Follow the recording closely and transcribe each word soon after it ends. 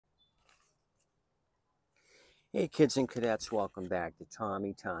Hey kids and cadets, welcome back to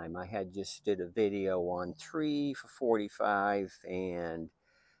Tommy Time. I had just did a video on 3 for 45 and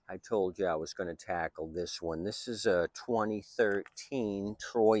I told you I was going to tackle this one. This is a 2013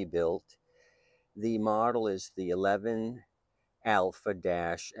 Troy-Bilt. The model is the 11 Alpha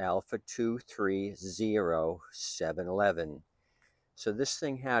 230 So this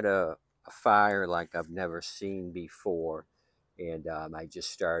thing had a fire like I've never seen before, and I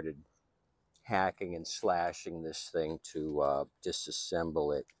just started hacking and slashing this thing to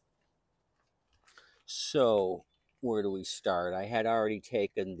disassemble it. So where do we start? I had already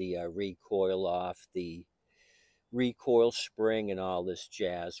taken the recoil off. The recoil spring and all this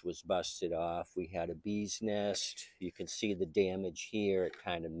jazz was busted off. We had a bee's nest. You can see the damage here. It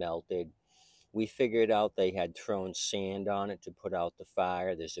kind of melted. We figured out they had thrown sand on it to put out the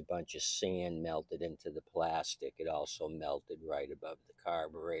fire. There's a bunch of sand melted into the plastic. It also melted right above the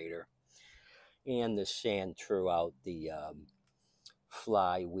carburetor. And the sand throughout the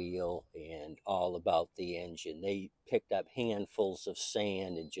flywheel and all about the engine. They picked up handfuls of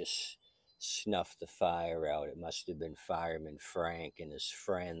sand and just snuffed the fire out. It must have been Fireman Frank and his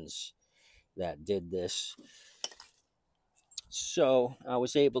friends that did this. So I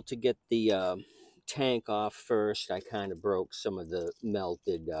was able to get the tank off first. I kind of broke some of the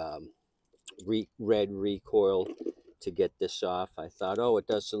melted red recoil to get this off. I thought, oh, it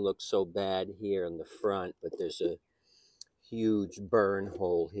doesn't look so bad here in the front, but there's a huge burn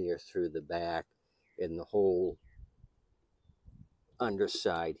hole here through the back, and the whole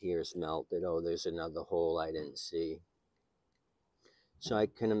underside here is melted. Oh, there's another hole I didn't see. So I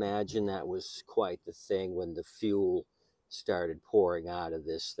can imagine that was quite the thing when the fuel started pouring out of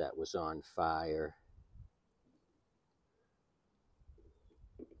this that was on fire.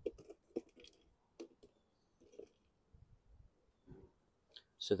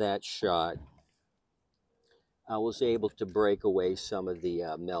 So that shot, I was able to break away some of the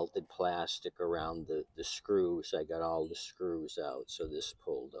melted plastic around the screws. I got all the screws out, so this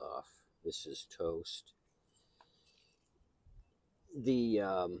pulled off. This is toast. The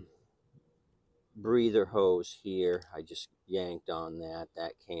breather hose here, I just yanked on that.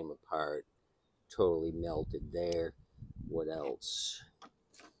 That came apart, totally melted there. What else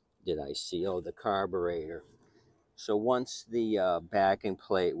did I see? Oh, the carburetor. So once the backing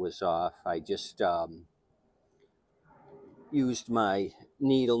plate was off, I just used my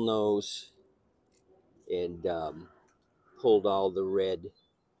needle nose and pulled all the red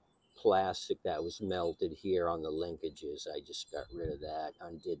plastic that was melted here on the linkages. I just got rid of that,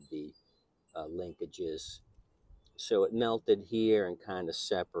 undid the linkages. So it melted here and kind of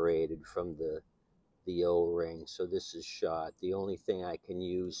separated from the O-ring. So this is shot. The only thing I can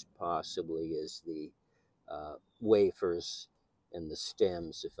use possibly is the wafers and the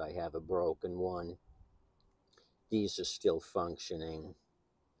stems if I have a broken one. These are still functioning.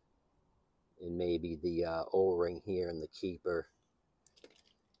 And maybe the O-ring here and the keeper.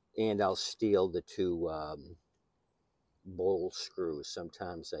 And I'll steal the two bowl screws.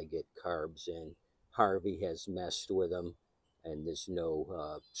 Sometimes I get carbs in. Harvey has messed with them, and there's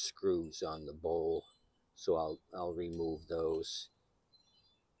no screws on the bowl, so I'll remove those.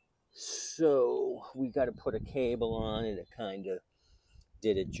 So we got to put a cable on it. It kind of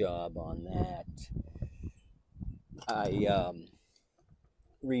did a job on that. I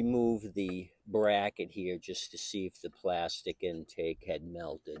removed the bracket here just to see if the plastic intake had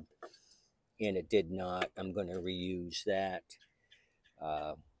melted, and it did not. I'm going to reuse that.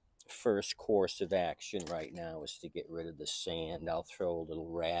 First course of action right now is to get rid of the sand. I'll throw a little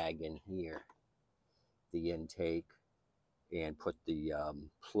rag in here, the intake, and put the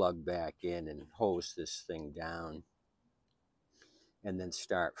plug back in and hose this thing down and then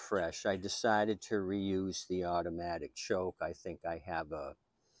start fresh. I decided to reuse the automatic choke. I think I have a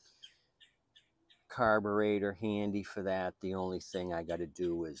carburetor handy for that. The only thing I got to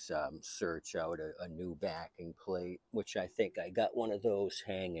do is search out a new backing plate, which I think I got one of those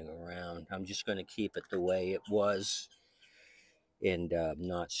hanging around. I'm just going to keep it the way it was and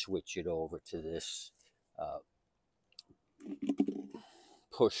not switch it over to this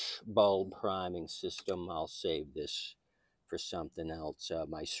push bulb priming system. I'll save this for something else.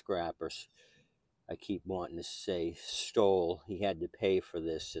 My scrappers, I keep wanting to say stole. He had to pay for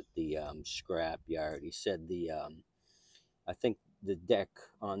this at the scrap yard. He said I think the deck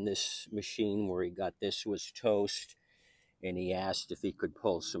on this machine where he got this was toast, and he asked if he could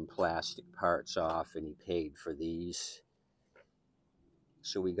pull some plastic parts off, and he paid for these.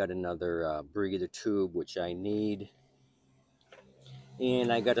 So we got another breather tube, which I need.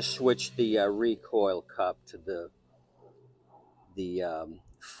 And I got to switch the recoil cup to the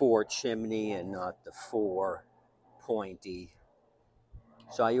 4 chimney and not the 4 pointy.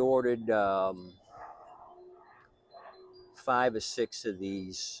 So I ordered 5 or 6 of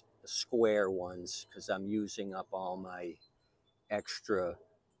these square ones because I'm using up all my extra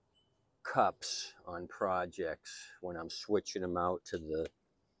cups on projects when I'm switching them out to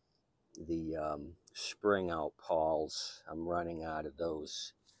the spring out pawls. I'm running out of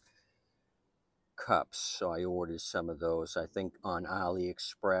those cups, so I ordered some of those, I think on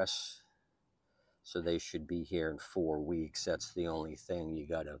AliExpress, so they should be here in 4 weeks. That's the only thing. You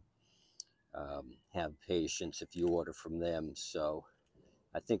gotta have patience if you order from them. So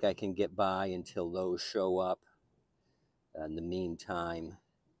I think I can get by until those show up. In the meantime,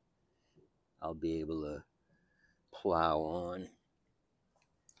 I'll be able to plow on.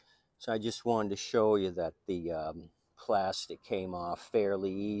 So I just wanted to show you that the plastic came off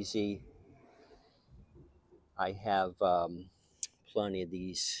fairly easy. I have plenty of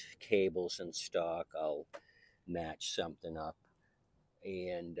these cables in stock. I'll match something up.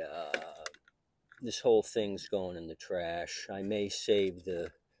 And this whole thing's going in the trash. I may save the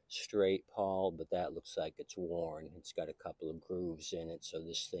straight pawl, but that looks like it's worn. It's got a couple of grooves in it, so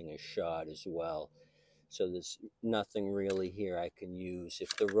this thing is shot as well. So there's nothing really here I can use.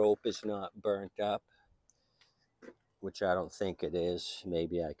 If the rope is not burnt up, which I don't think it is,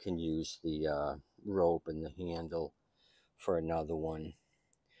 maybe I can use the rope and the handle for another one.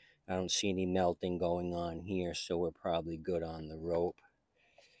 I don't see any melting going on here, so we're probably good on the rope.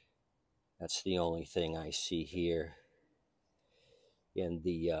 That's the only thing I see here. And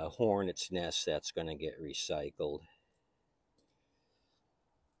the hornet's nest, that's going to get recycled.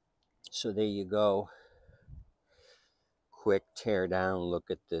 So there you go. Quick tear down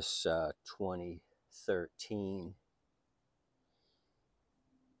look at this 2013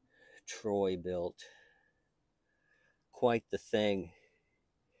 Troy-Bilt. Quite the thing.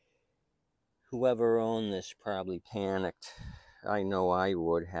 Whoever owned this probably panicked. I know I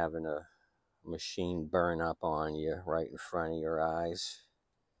would, having a machine burn up on you right in front of your eyes.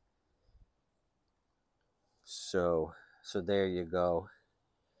 So there you go.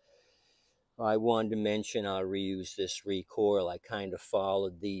 I wanted to mention I'll reuse this recoil. I kind of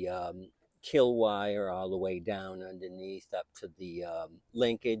followed the kill wire all the way down underneath up to the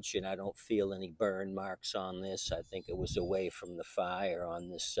linkage, and I don't feel any burn marks on this. I think it was away from the fire on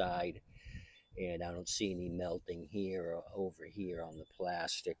this side, and I don't see any melting here or over here on the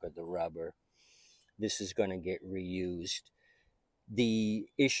plastic or the rubber. This is going to get reused. The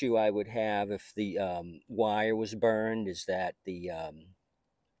issue I would have if the wire was burned is that the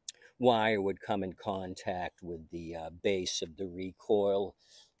wire would come in contact with the base of the recoil,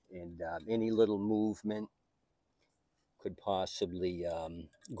 and any little movement could possibly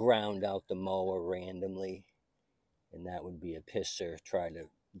ground out the mower randomly, and that would be a pisser. Try to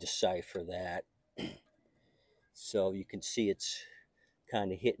decipher that. So you can see it's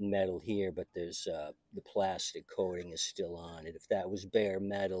kind of hitting metal here, but there's the plastic coating is still on it. If that was bare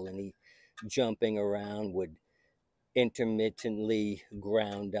metal, any jumping around would intermittently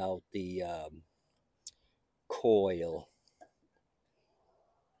ground out the coil.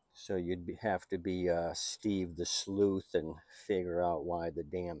 So you'd have to be Steve the Sleuth and figure out why the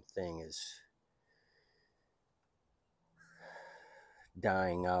damn thing is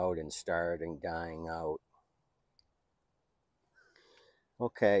dying out and dying out.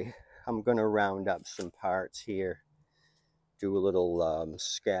 Okay, I'm going to round up some parts here, do a little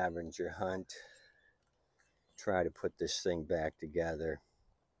scavenger hunt, try to put this thing back together.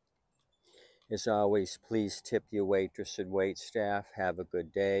 As always, please tip your waitress and waitstaff. Have a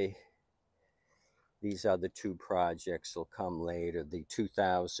good day. These other 2 projects will come later. The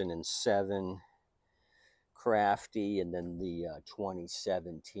 2007 Crafty, and then the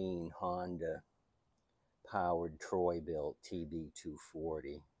 2017 Honda powered Troy-Bilt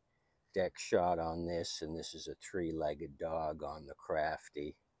TB240. Deck shot on this, and this is a 3-legged dog on the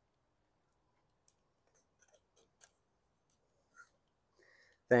Crafty.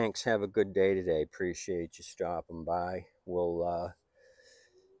 Thanks. Have a good day today. Appreciate you stopping by. We'll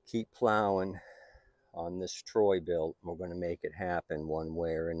keep plowing on this Troy-Bilt. We're going to make it happen one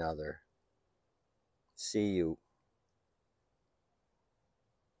way or another. See you.